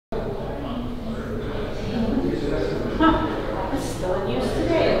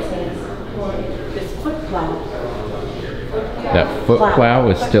foot plow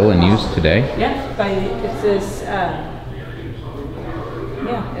is still in use today? Yeah, it says,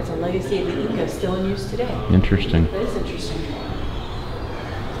 yeah, it's a legacy of the Inca, still in use today. Interesting. That is interesting.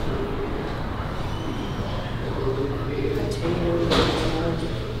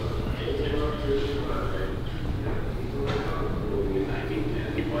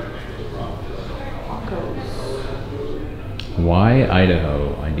 Why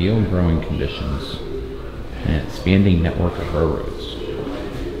Idaho? Ideal growing conditions and expanding network of railroads.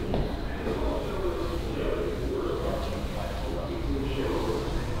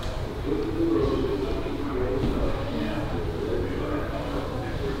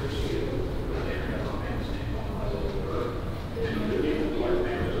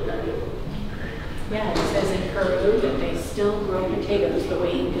 Yeah, it says in Peru that they still grow potatoes the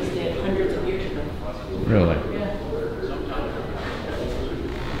way Incas did hundreds of years ago. Really? Yeah.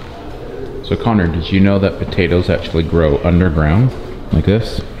 So Connor, did you know that potatoes actually grow underground, like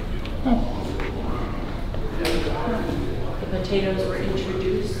this? The potatoes were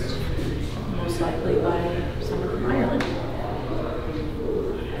introduced most likely by someone from Ireland.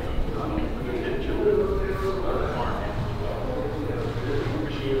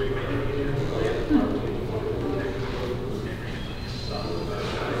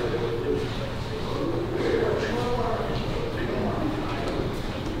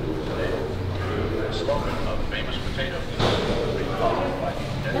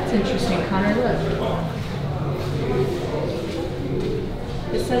 That's interesting, Connor. Look.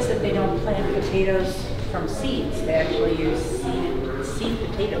 It says that they don't plant potatoes from seeds. They actually use seed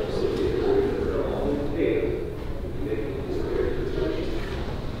potatoes.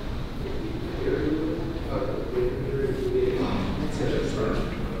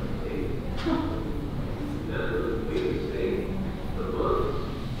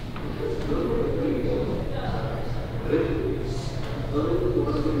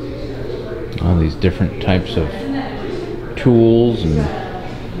 All these different types of tools, and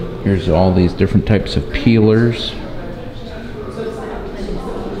here's all these different types of peelers.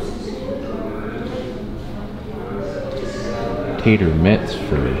 Tater mitts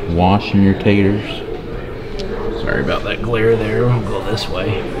for washing your taters. Sorry about that glare there, we'll go this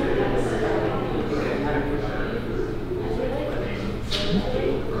way.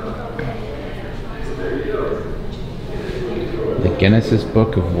 The Guinness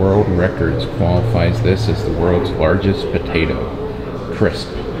Book of World Records qualifies this as the world's largest potato, crisp.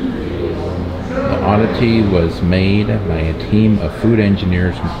 The oddity was made by a team of food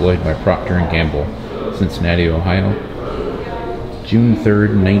engineers employed by Procter & Gamble, Cincinnati, Ohio. June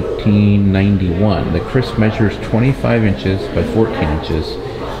 3rd, 1991. The crisp measures 25 inches by 14 inches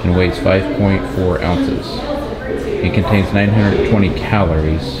and weighs 5.4 ounces. It contains 920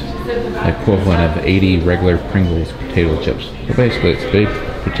 calories, equivalent of 80 regular Pringles potato chips. So basically it's a big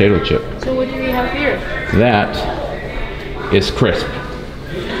potato chip. So what do we have here? That is crisp.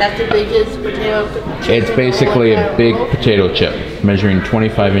 That's the biggest potato chip. It's basically a big potato chip, measuring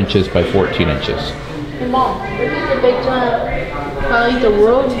 25 inches by 14 inches. Hey Mom, what is the big probably the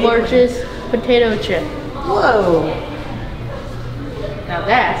world's largest potato chip? Whoa! Now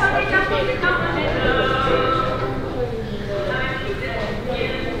that's a potato chip.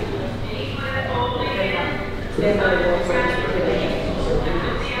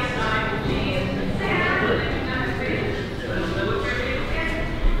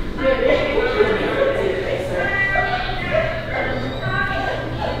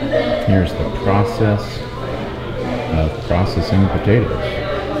 Here's the process of processing potatoes.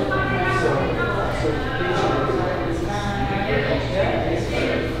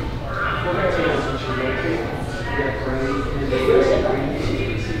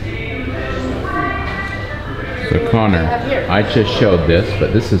 So Connor, I just showed this,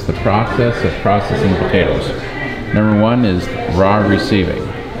 but this is the process of processing potatoes. Number 1 is raw receiving.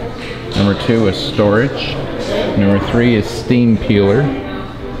 Number 2 is storage. Number 3 is steam peeler.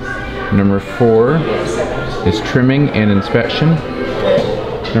 Number 4 is trimming and inspection.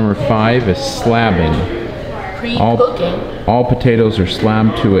 Number 5 is slabbing. Pre-cooking. All potatoes are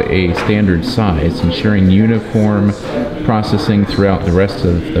slabbed to a standard size, ensuring uniform processing throughout the rest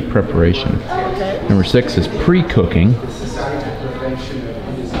of the preparation. Number 6 is pre-cooking.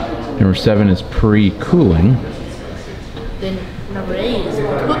 Number 7 is pre-cooling. Then number 8 is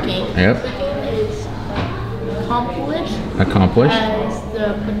cooking. Yep. Cooking is Accomplish. as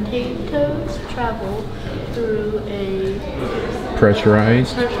the potatoes travel through a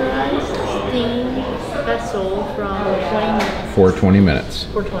Pressurized. steam vessel For 20 minutes.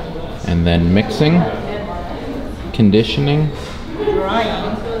 And then mixing, conditioning,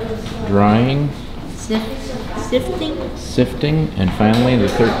 drying, drying, Sifting. Sifting, and finally the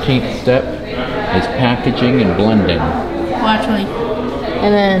 13th step is packaging and blending. Well, actually,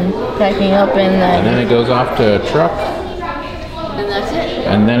 and then packing up And then it goes off to a truck. And that's it.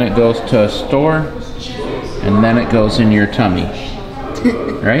 And then it goes to a store. And then it goes in your tummy.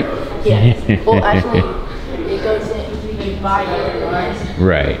 Right? Yeah. Well, actually, it goes in. You buy it.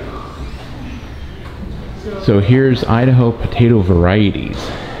 Right. So here's Idaho potato varieties.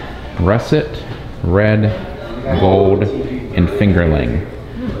 Russet, red, gold, and fingerling.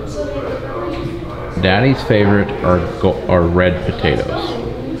 Daddy's favorite are red potatoes.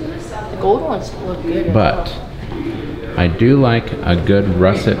 The gold ones look good. But I do like a good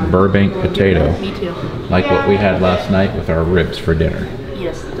russet Burbank potato. Me too. Like what we had last night with our ribs for dinner.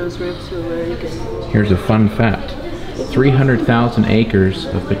 Yes, those ribs were very good. Here's a fun fact. 300,000 acres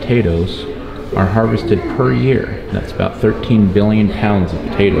of potatoes are harvested per year. That's about 13 billion pounds of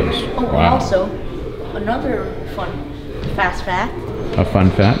potatoes. Oh, Wow. also, another fast fact. A fun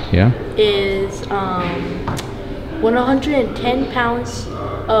fact, yeah? Is 110 pounds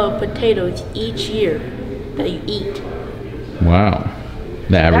of potatoes each year that you eat. Wow.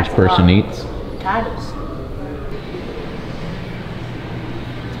 The average That's a person lot. eats. Potatoes.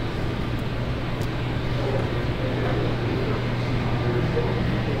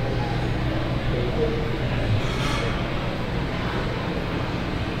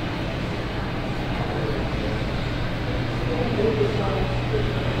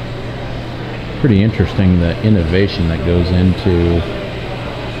 Pretty interesting the innovation that goes into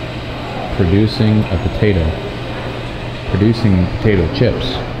producing a potato. Producing potato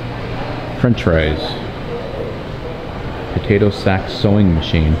chips, French fries, potato sack sewing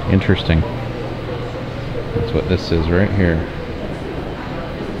machine. Interesting. That's what this is right here.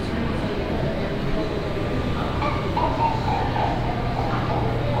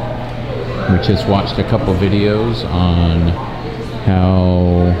 We just watched a couple videos on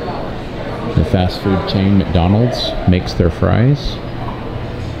how the fast food chain McDonald's makes their fries.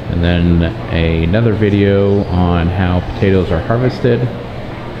 And then another video on how potatoes are harvested.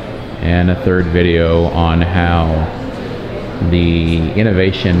 And a third video on how the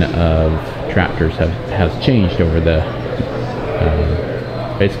innovation of tractors has changed over the,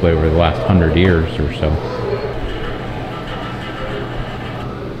 basically over the last 100 years or so.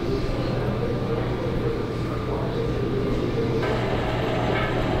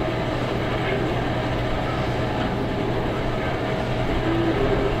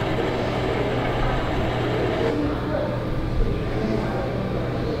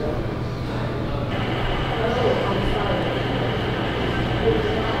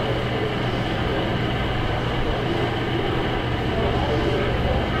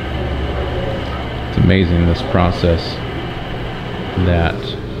 Amazing, this process that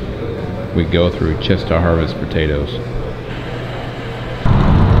we go through just to harvest potatoes.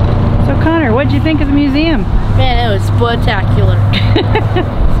 So Connor, what did you think of the museum? Man, it was spectacular.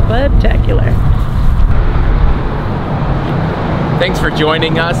 Spectacular. Thanks for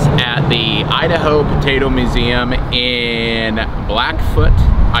joining us at the Idaho Potato Museum in Blackfoot,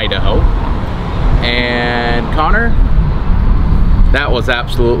 Idaho. And Connor, that was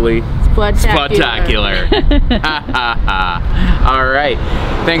absolutely spectacular. All right.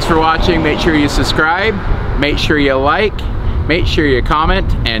 Thanks for watching. Make sure you subscribe. Make sure you like. Make sure you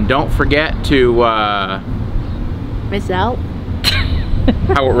comment. And don't forget to... Miss out?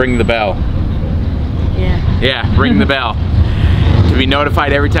 How about ring the bell? Yeah. Yeah, ring the bell. To be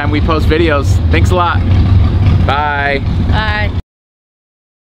notified every time we post videos. Thanks a lot. Bye. Bye.